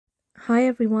Hi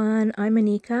everyone, I'm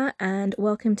Anika and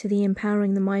welcome to the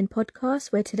Empowering the Mind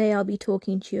podcast, where today I'll be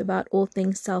talking to you about all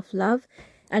things self-love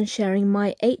and sharing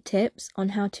my 8 tips on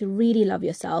how to really love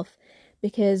yourself.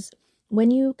 Because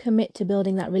when you commit to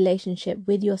building that relationship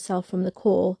with yourself from the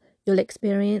core, you'll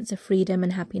experience a freedom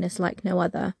and happiness like no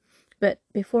other. But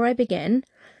before I begin,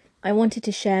 I wanted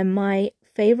to share my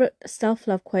favorite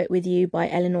self-love quote with you by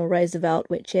Eleanor Roosevelt,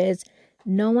 which is,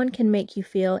 "No one can make you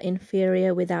feel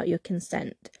inferior without your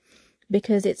consent."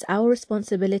 Because it's our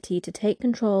responsibility to take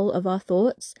control of our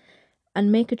thoughts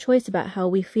and make a choice about how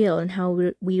we feel and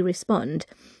how we respond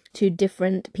to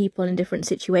different people in different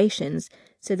situations.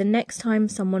 So the next time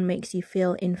someone makes you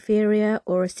feel inferior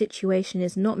or a situation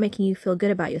is not making you feel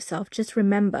good about yourself, just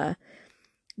remember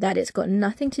that it's got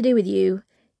nothing to do with you,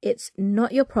 it's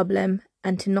not your problem,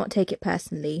 and to not take it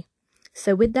personally.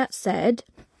 So with that said,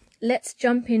 let's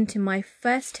jump into my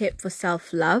first tip for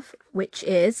self-love, which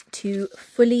is to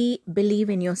fully believe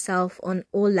in yourself on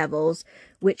all levels,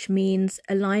 which means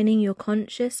aligning your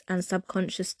conscious and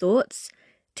subconscious thoughts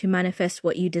to manifest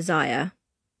what you desire.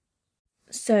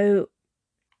 So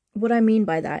what I mean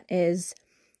by that is,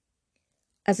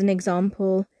 as an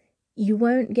example, you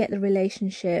won't get the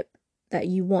relationship that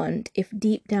you want if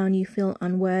deep down you feel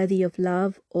unworthy of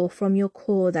love, or from your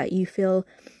core that you feel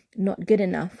not good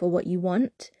enough for what you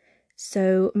want.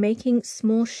 So making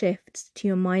small shifts to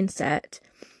your mindset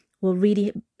will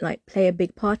really play a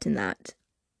big part in that.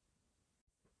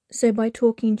 So by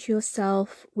talking to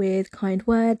yourself with kind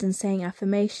words and saying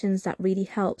affirmations, that really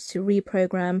helps to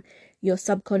reprogram your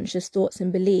subconscious thoughts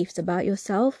and beliefs about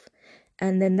yourself.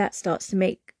 And then that starts to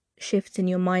make shifts in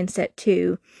your mindset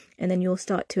too. And then you'll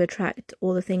start to attract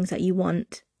all the things that you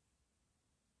want.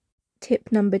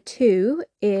 Tip number 2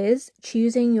 is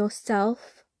choosing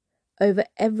yourself over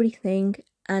everything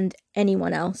and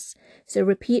anyone else. So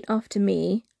repeat after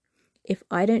me: if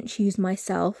I don't choose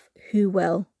myself, who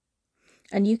will?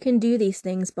 And you can do these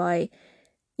things by,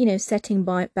 setting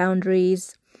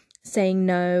boundaries, saying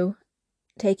no,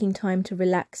 taking time to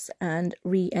relax and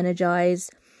re-energize.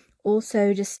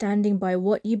 Also, just standing by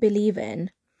what you believe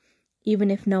in, even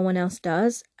if no one else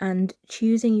does, and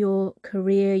choosing your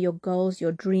career, your goals,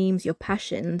 your dreams, your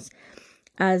passions,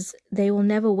 as they will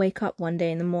never wake up one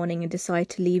day in the morning and decide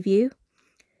to leave you.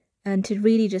 And to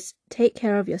really just take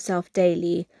care of yourself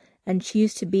daily and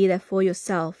choose to be there for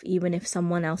yourself even if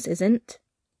someone else isn't.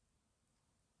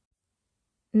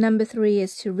 Number 3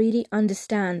 is to really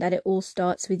understand that it all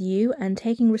starts with you and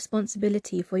taking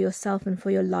responsibility for yourself and for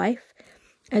your life,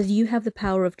 as you have the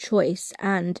power of choice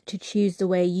and to choose the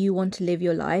way you want to live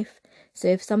your life. So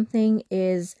if something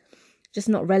is just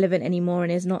not relevant anymore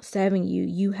and is not serving you,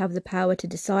 you have the power to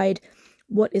decide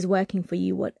what is working for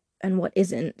you, what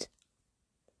isn't.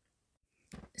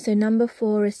 So number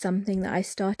 4 is something that I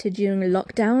started during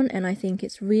lockdown, and I think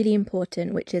it's really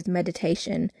important, which is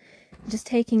meditation. Just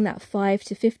taking that 5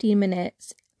 to 15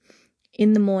 minutes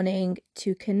in the morning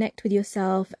to connect with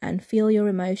yourself and feel your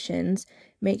emotions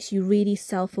makes you really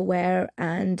self-aware,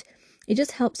 and it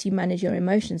just helps you manage your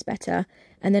emotions better,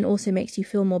 and then also makes you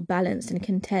feel more balanced and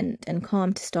content and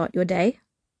calm to start your day.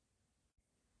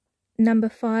 Number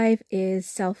 5 is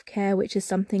self-care, which is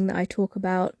something that I talk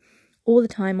about all the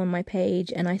time on my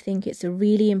page, and I think it's a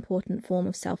really important form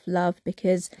of self-love,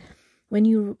 because when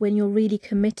you're really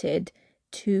committed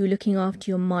to looking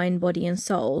after your mind, body and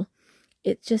soul,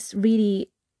 it just really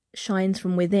shines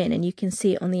from within, and you can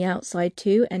see it on the outside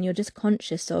too, and you're just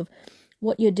conscious of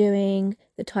what you're doing,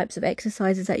 the types of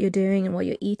exercises that you're doing and what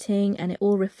you're eating, and it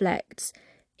all reflects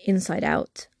inside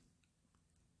out.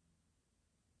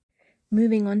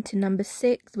 Moving on to number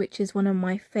 6, which is one of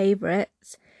my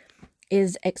favorites,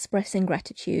 is expressing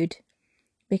gratitude.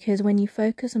 Because when you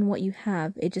focus on what you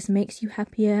have, it just makes you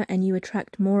happier and you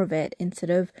attract more of it instead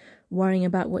of worrying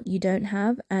about what you don't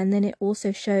have. And then it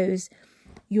also shows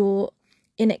your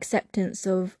acceptance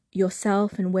of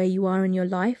yourself and where you are in your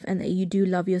life, and that you do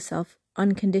love yourself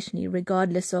unconditionally,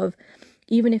 regardless of,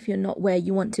 even if you're not where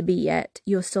you want to be yet,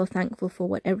 you're still thankful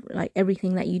for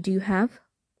everything that you do have.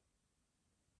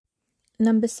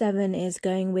 Number 7 is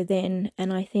going within,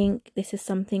 and I think this is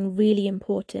something really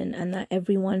important and that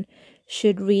everyone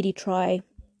should really try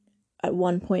at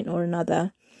one point or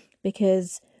another,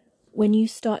 because when you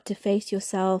start to face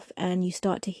yourself and you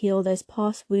start to heal those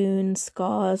past wounds,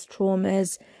 scars,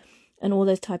 traumas, and all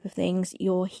those type of things,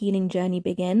 your healing journey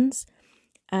begins,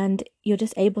 and you're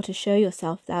just able to show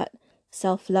yourself that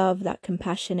self-love, that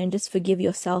compassion, and just forgive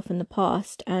yourself in the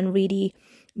past and really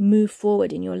move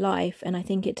forward in your life. And I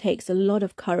think it takes a lot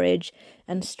of courage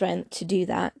and strength to do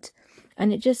that,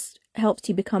 and it just helps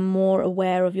you become more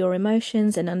aware of your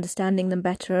emotions and understanding them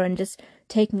better, and just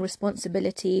taking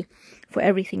responsibility for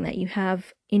everything that you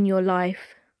have in your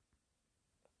life,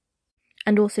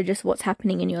 and also just what's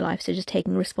happening in your life. So just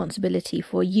taking responsibility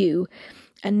for you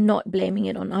and not blaming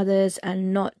it on others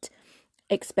and not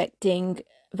expecting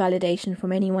validation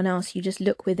from anyone else. You just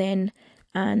look within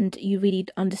and you really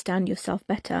understand yourself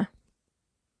better.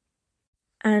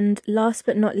 And last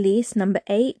but not least, number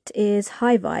 8 is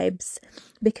high vibes,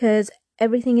 because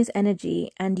everything is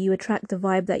energy and you attract the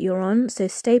vibe that you're on. So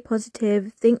stay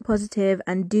positive, think positive,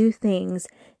 and do things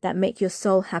that make your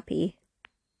soul happy.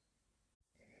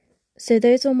 So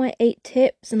those are my 8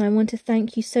 tips, and I want to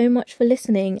thank you so much for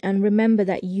listening. And remember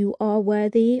that you are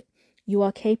worthy, you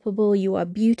are capable, you are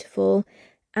beautiful,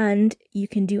 and you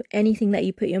can do anything that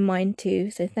you put your mind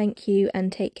to. So thank you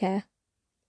and take care.